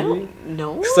that? Maybe? I don't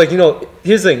know. Cause like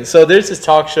here's the thing. So there's this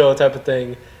talk show type of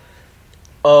thing,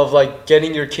 of like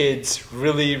getting your kids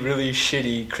really really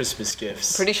shitty Christmas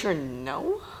gifts. Pretty sure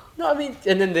no. No, I mean,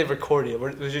 and then they record it.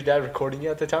 Was your dad recording you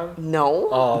at the time? No.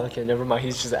 Oh, okay, never mind.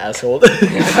 He's just an asshole. No,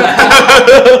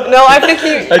 I think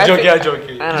he. I'm joking. I'm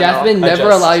joking. I don't Jasmine, know. never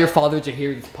just- allow your father to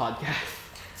hear this podcast.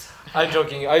 I'm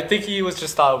joking. I think he was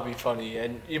just thought it would be funny,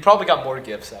 and you probably got more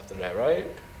gifts after that, right?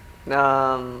 I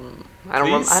don't.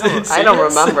 Please I don't say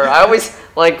yes. remember. I always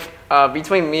like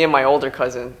between me and my older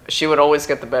cousin, she would always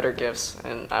get the better gifts,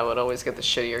 and I would always get the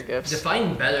shittier gifts.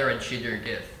 Define better and shittier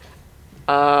gift.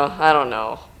 I don't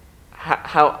know.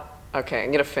 How? Okay,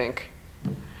 I'm gonna think.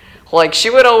 Like she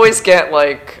would always get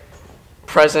like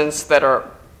presents that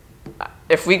are.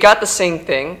 If we got the same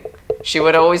thing, she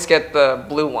would always get the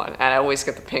blue one, and I always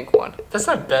get the pink one. That's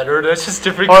not better. That's just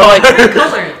different Or like,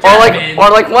 colors. or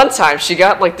like one time she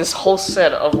got like this whole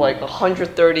set of like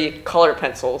 130 color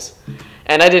pencils,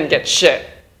 and I didn't get shit.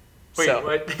 Wait, So-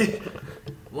 what?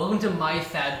 Welcome to my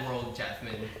sad world,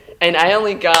 Jasmine. And I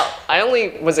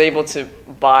only was able to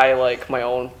buy like my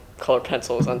own color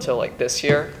pencils until like this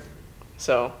year.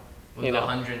 So, With you know.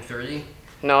 130?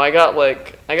 No, I got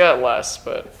less,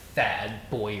 but Sad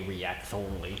boy reacts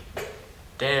only.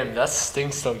 Damn, that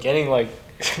stinks though. Getting like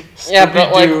Yeah,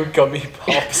 but, like- Scooby-Doo gummy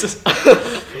pops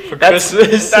for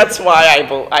Christmas. that's why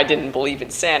I didn't believe in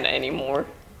Santa anymore.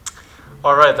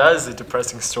 All right, that is a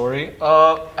depressing story.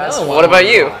 What about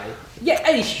you? Yeah,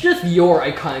 Eddie, just your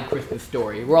iconic Christmas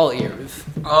story. We're all ears.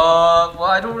 Well,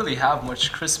 I don't really have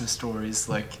much Christmas stories.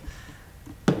 Like,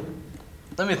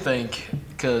 let me think,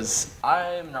 because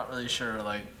I'm not really sure.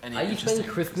 Like, any How you interesting.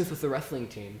 spend Christmas with the wrestling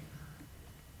team?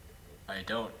 I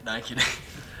don't. No, I'm kidding.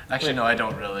 Actually, no, I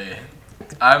don't really.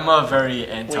 I'm a very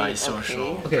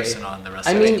antisocial Okay. person on the I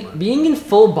wrestling mean, team. being in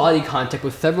full body contact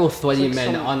with several sweaty It's like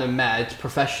men some- on a mat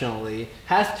professionally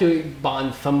has to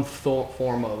bond some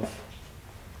form of.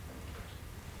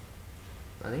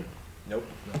 Money? Nope,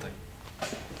 nothing.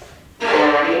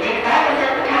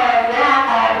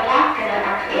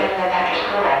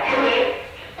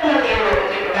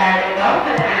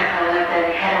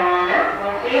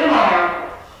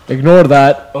 Ignore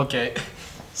that. Okay,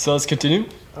 so let's continue.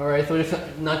 Alright, so we're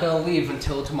just not gonna leave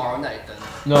until tomorrow night then.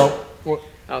 No.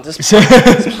 Oh, this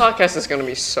podcast is gonna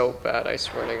be so bad. I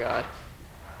swear to God.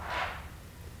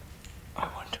 I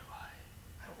wonder why.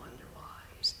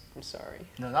 I'm sorry.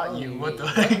 No, not you. What the No,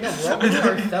 heck? we're all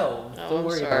doing ourselves. Oh, Don't I'm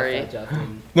worry sorry. about that,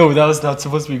 Justin. No, that was not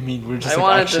supposed to be mean. We're just I like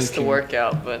wanted actually this to kidding. work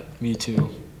out, but Me too.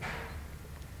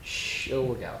 Shh, it'll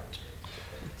work out.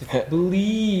 Just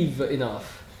believe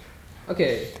enough.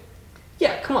 Okay.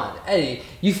 Yeah, come on, Eddie.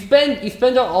 You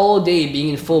spend all day being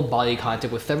in full body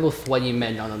contact with several sweaty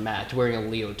men on a mat wearing a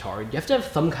leotard. You have to have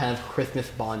some kind of Christmas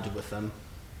bond with them.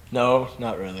 No,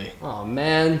 not really. Oh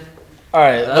man. All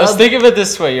right, let's Um, think of it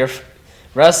this way.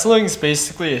 Wrestling's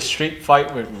basically a street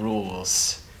fight with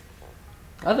rules.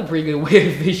 That's a pretty good way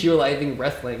of visualizing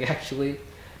wrestling, actually.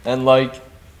 And like,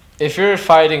 if you're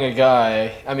fighting a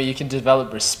guy, I mean, you can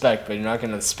develop respect, but you're not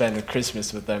gonna spend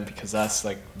Christmas with them because that's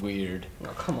like weird. Oh,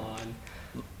 come on.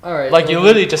 Alright. Like you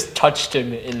literally just touched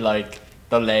him in like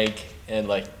the leg and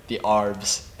like the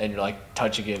arms, and you're like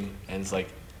touching him, and it's like,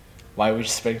 why would you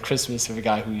spend Christmas with a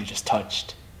guy who you just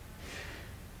touched?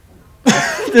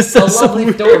 This a is so lovely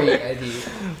weird. story, Eddie.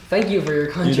 Thank you for your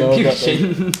You know,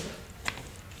 contribution.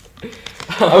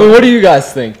 I mean, what do you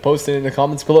guys think? Post it in the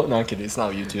comments below. No, I'm kidding. It's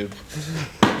not YouTube.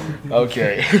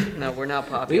 Okay. no, we're not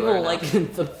Leave popular. a enough. like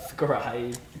and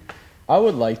subscribe. I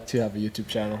would like to have a YouTube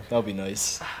channel. That would be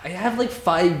nice. I have like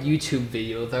 5 YouTube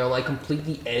videos that are like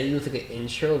completely edited with like an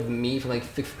intro of me from like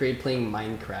 6th grade playing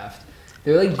Minecraft.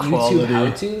 They're like YouTube Quality.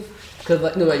 how-tos, cause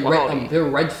like no like Quality. they're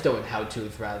Redstone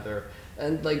how-tos rather,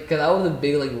 and like cause I was a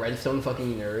big like Redstone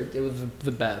fucking nerd. It was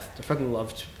the best. I fucking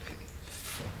loved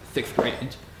 6th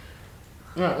grade.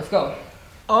 Alright, let's go.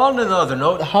 On another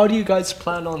note, how do you guys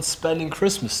plan on spending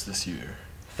Christmas this year?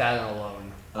 Sad and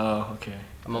alone. Oh, okay.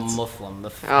 I'm a Muslim.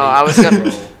 That's I was gonna-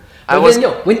 I But was-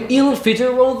 then, when Eid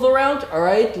al-Fitr rolls around,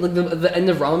 alright, like the end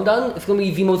of Ramadan, it's gonna be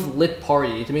the most lit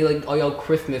party to make like all y'all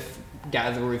Christmas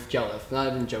gatherers jealous. Not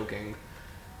even joking.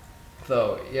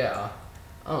 So yeah,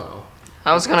 I don't know.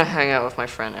 I was gonna hang out with my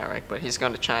friend Eric, but he's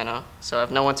gone to China, so I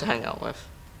have no one to hang out with.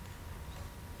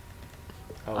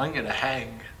 I'm gonna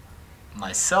hang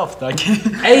myself. That can.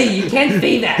 Hey, you can't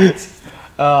say that.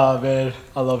 Oh man,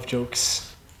 I love jokes.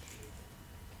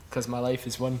 Cause my life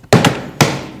is one.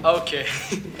 Okay.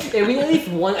 Yeah, we need at least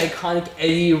one iconic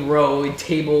Eddie Rowe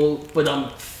table, but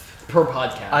per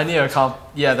podcast. I need a comp.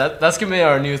 Yeah, that's gonna be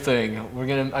our new thing. I'm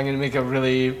gonna make a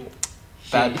really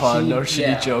bad pun or shitty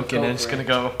yeah, joke, and go it's for gonna it.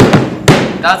 go.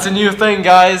 That's a new thing,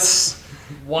 guys.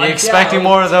 Watch Be expecting out.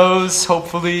 more of those,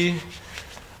 hopefully.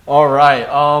 All right.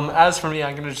 As for me,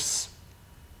 I'm gonna just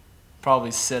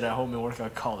probably sit at home and work on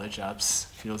college apps.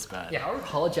 Feels bad. Yeah, how are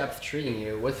college apps treating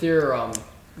you? What's your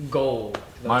goal? Is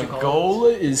that what My you call it? goal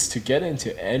is to get into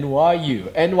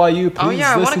NYU. NYU, please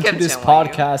yeah, I wanna listen get to this into NYU.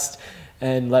 podcast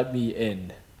and let me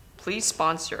in. Please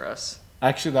sponsor us.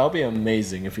 Actually, that would be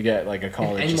amazing if we get like a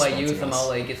college. If to NYU sponsor somehow us.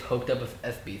 like gets hooked up with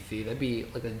SBC, that'd be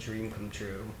like a dream come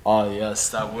true. Oh yes,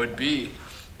 that would be.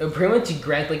 It would pretty much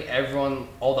grant like everyone,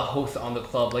 all the hosts on the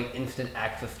club, like instant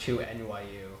access to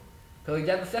NYU. So like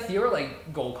that's your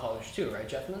like goal college too, right,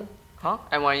 Jasmine? Huh?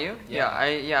 NYU? Yeah.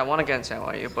 I want to get into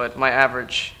NYU, but my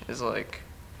average is like,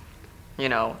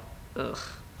 ugh.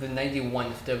 The 91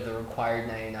 instead of the required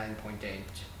 99.8.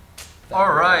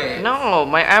 All right. No,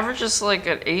 my average is like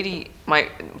at 80.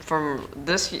 From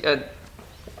this.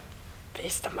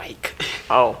 Face the mic.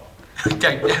 Oh.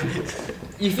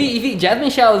 You see, Jasmine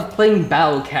Shaw is playing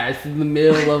Battlecast in the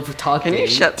middle of talking. Can you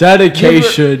shut?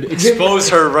 Dedication. Expose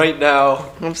her right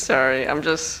now. I'm sorry. I'm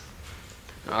just.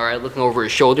 All right, looking over her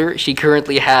shoulder, she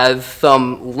currently has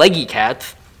some leggy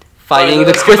cats fighting the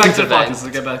Let's get back Christmas to the event. podcast.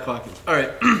 Let's get back to the podcast. All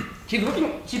right.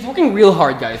 She's working real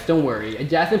hard, guys. Don't worry.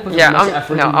 Jasmine puts Yeah, as much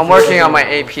effort. I'm into working it. on my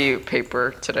AP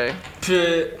paper today.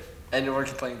 And you're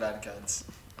working playing bad cards.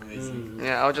 Amazing.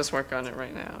 Yeah, I'll just work on it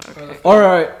right now. Okay. All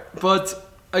right,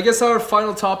 but I guess our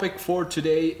final topic for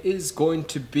today is going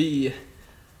to be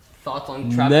Thoughts on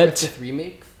Trap Net- Christmas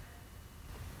remakes?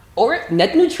 Or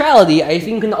net neutrality. I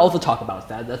think we can also talk about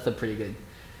that. That's a pretty good.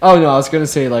 Oh no, I was gonna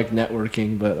say like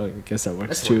networking, but I guess that works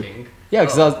That's too. working. Yeah,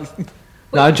 because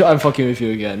I'm fucking with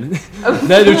you again.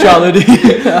 Net neutrality.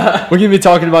 We're gonna be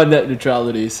talking about net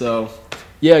neutrality, so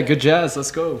yeah, good jazz.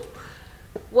 Let's go.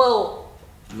 Well,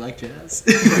 You like jazz?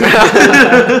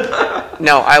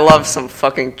 No, I love some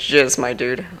fucking jizz, my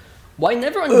dude. what I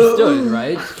never understood,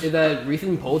 right, is that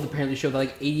recent polls apparently show that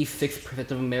like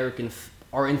 86% of Americans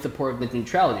are in support of net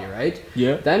neutrality, right?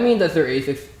 Yeah. That means that there are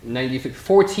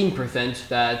 14%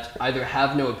 that either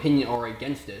have no opinion or are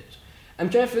against it. I'm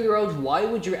trying to figure out why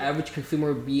would your average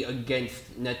consumer be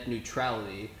against net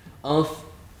neutrality?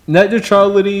 Net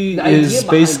neutrality The idea is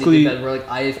behind basically it is that where like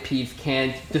ISPs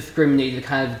can't discriminate the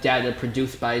kind of data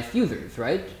produced by its users,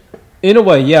 right? in a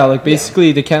way, yeah. Like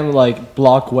basically, they can't like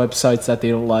block websites that they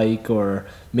don't like or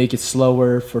make it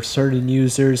slower for certain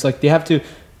users. Like they have to,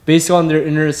 based on their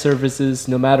internet services,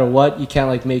 no matter what, you can't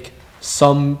like make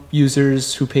some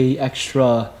users who pay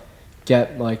extra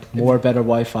get like more better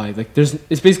Wi-Fi. Like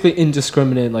it's basically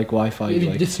indiscriminate like Wi-Fi. You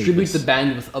like, distribute service. the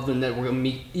bandwidth of the network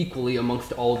equally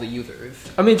amongst all the users.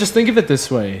 I mean, just think of it this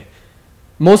way.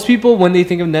 Most people, when they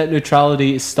think of net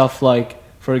neutrality, is stuff like,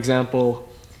 for example,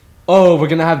 oh, we're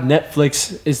going to have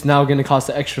Netflix is now going to cost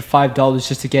an extra $5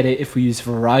 just to get it if we use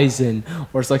Verizon.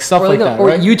 Or it's like stuff like that, or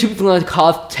right? YouTube's going to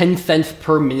cost 10 cents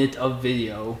per minute of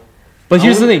video. But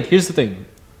here's the thing.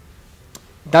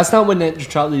 That's not what net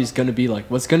neutrality is going to be like.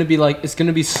 What's going to be like, it's going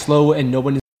to be slow and no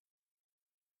one is...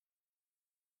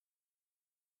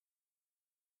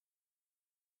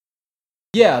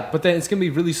 Yeah, but then it's going to be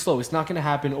really slow. It's not going to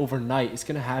happen overnight. It's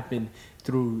going to happen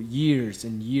through years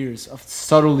and years of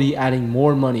subtly adding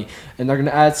more money. And they're going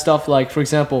to add stuff like, for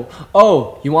example,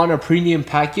 oh, you want a premium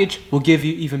package? We'll give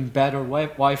you even better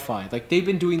Wi-Fi. Like, they've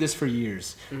been doing this for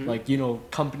years. Mm-hmm. Like, you know,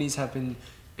 companies have been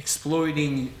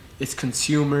exploiting its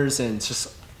consumers, and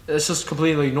it's just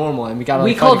completely normal. And we got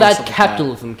We call that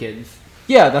capitalism, kids.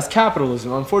 Yeah, that's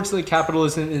capitalism. Unfortunately,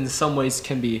 capitalism in some ways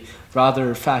can be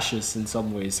rather fascist in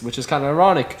some ways, which is kind of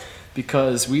ironic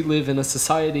because we live in a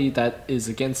society that is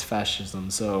against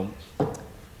fascism. So,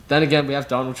 then again, we have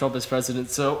Donald Trump as president,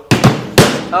 so...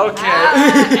 Okay.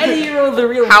 Eddie, you're the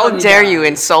real How funny dare guy. you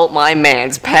insult my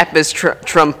man's Papist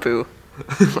Trumpu?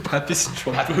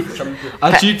 Happy Trump.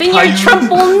 Then your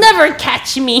Trump will never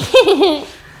catch me.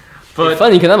 But It's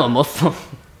funny because I'm a Muslim.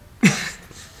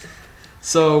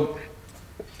 So,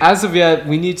 as of yet,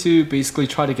 we need to basically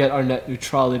try to get our net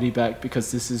neutrality back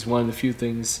because this is one of the few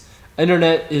things.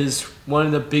 Internet is one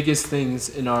of the biggest things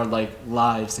in our like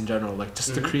lives in general. Like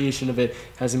just the creation of it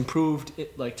has improved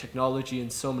like technology in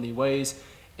so many ways,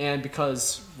 and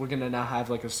because we're gonna now have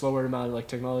like a slower amount of like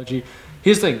technology.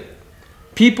 Here's the thing: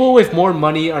 people with more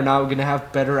money are now gonna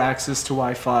have better access to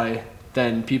Wi-Fi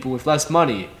than people with less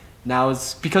money. Now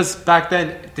it's because back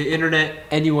then the internet,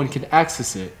 anyone can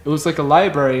access it. It was like a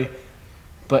library,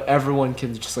 but everyone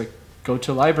can just like go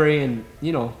to a library and,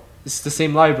 you know, it's the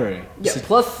same library. Yeah,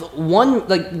 plus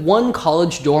one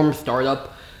college dorm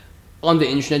startup on the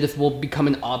internet just will become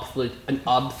an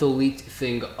obsolete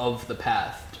thing of the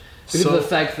past. Because of the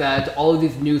fact that all of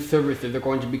these new services are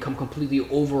going to become completely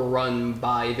overrun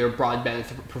by their broadband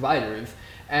providers.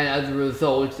 And as a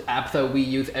result, apps that we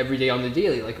use every day on the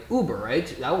daily, like Uber, right?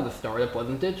 That was a startup,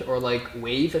 wasn't it? Or like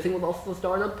Wave, I think was also a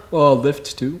startup. Well,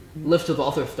 Lyft too. Lyft was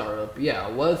also a startup. Yeah,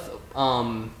 it was.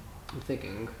 I'm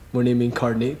thinking. What do you mean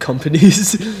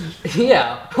companies?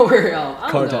 Yeah, or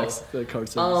I Car don't know. tax, the car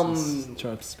services,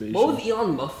 transportation. What was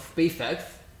Elon Musk? SpaceX.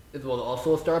 It was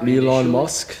also a startup. Elon initially.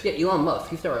 Musk? Yeah, Elon Musk.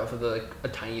 He started off as a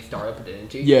tiny startup,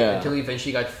 didn't he? Yeah. Until he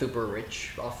eventually got super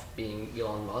rich off being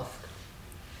Elon Musk.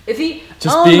 Is he? Just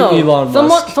I don't being know. Elon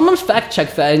Musk. Someone fact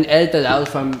check that and edit that out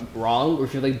if I'm wrong, or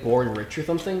if you're like born rich or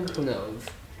something. Who knows?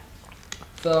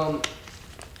 So,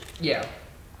 yeah.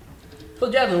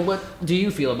 So, Jasmine, what do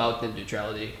you feel about net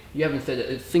neutrality? You haven't said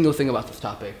a single thing about this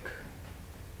topic.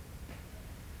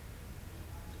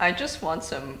 I just want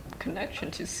some connection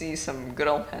to see some good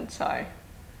old hentai.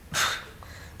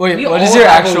 Wait, We what is all your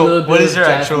have a actual little bit what is of your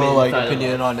Jasmine actual like inside of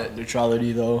opinion us. on net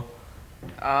neutrality though?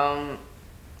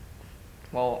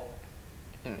 Well,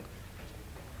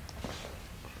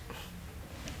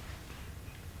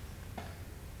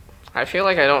 I feel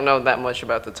like I don't know that much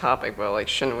about the topic, but like,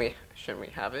 shouldn't we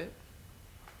have it?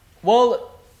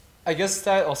 Well, I guess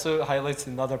that also highlights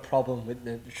another problem with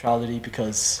net neutrality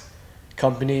because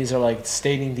companies are like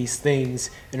stating these things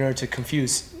in order to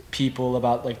confuse people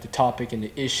about like the topic and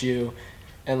the issue,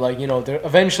 and like they're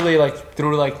eventually like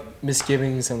through like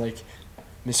misgivings and like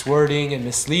miswording and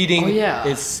misleading. Oh, yeah.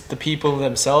 It's the people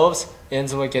themselves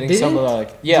ends up like getting some of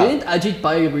that Didn't Ajit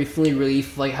Pai recently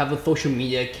release have a social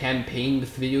media campaign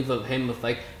with videos of him with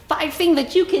 5 things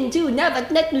that you can do now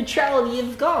that net neutrality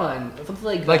is gone, or something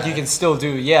like that. like you can still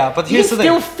do but You here's can the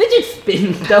still thing. fidget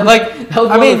spin. That was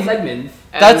I one mean, of the segments.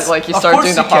 And That's- like you of start course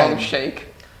doing the you can. Harlem Shake.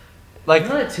 Like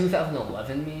Isn't that a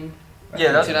 2011 meme?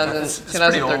 yeah, that's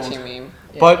 2013 meme.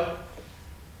 But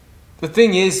the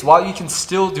thing is, while you can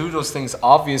still do those things,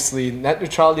 obviously, net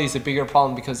neutrality is a bigger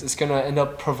problem because it's going to end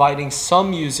up providing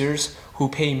some users who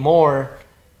pay more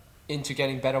into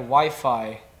getting better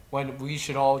Wi-Fi when we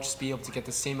should all just be able to get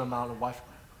the same amount of Wi-Fi.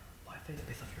 Wi-Fi is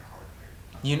based off your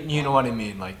hardware. You know what I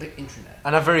mean, like, The internet.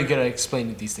 and I'm very good at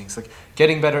explaining these things, like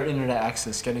getting better internet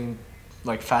access, getting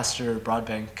like faster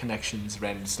broadband connections,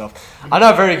 random stuff. I'm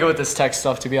not very good with this tech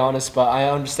stuff, to be honest, but I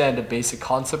understand the basic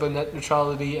concept of net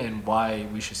neutrality and why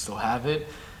we should still have it.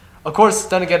 Of course,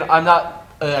 then again, I'm not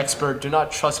an expert. Do not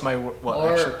trust my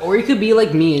Or you could be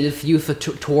like me and just use a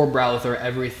Tor browser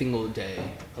every single day.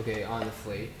 Okay,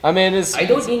 honestly. I mean, I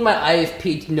don't need my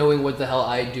ISP knowing what the hell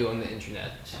I do on the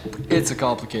internet. it's a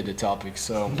complicated topic,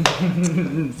 so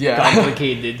yeah.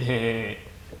 Complicated.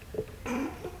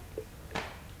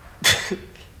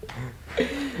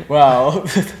 Wow.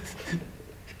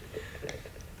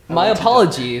 My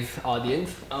apologies,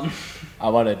 audience. I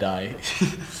want to die.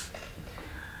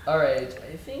 Alright,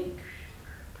 I think...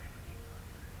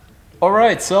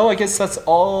 Alright, so I guess that's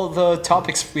all the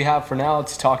topics we have for now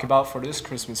to talk about for this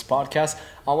Christmas podcast.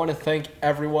 I want to thank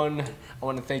everyone. I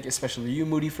want to thank especially you,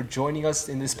 Moody, for joining us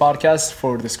in this podcast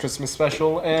for this Christmas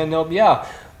special. And yeah,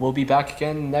 we'll be back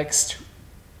again next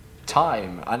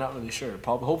time. I'm not really sure.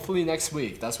 Probably, hopefully next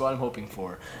week. That's what I'm hoping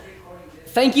for.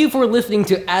 Thank you for listening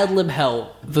to Adlib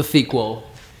Hell, the sequel.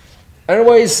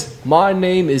 Anyways, my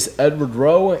name is Edward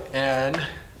Rowe, and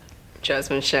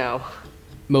Jasmine Shao.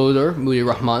 Moody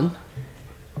Rahman.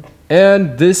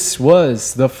 this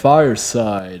was the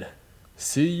Fireside.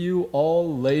 See you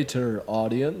all later,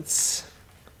 audience.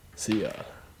 See ya.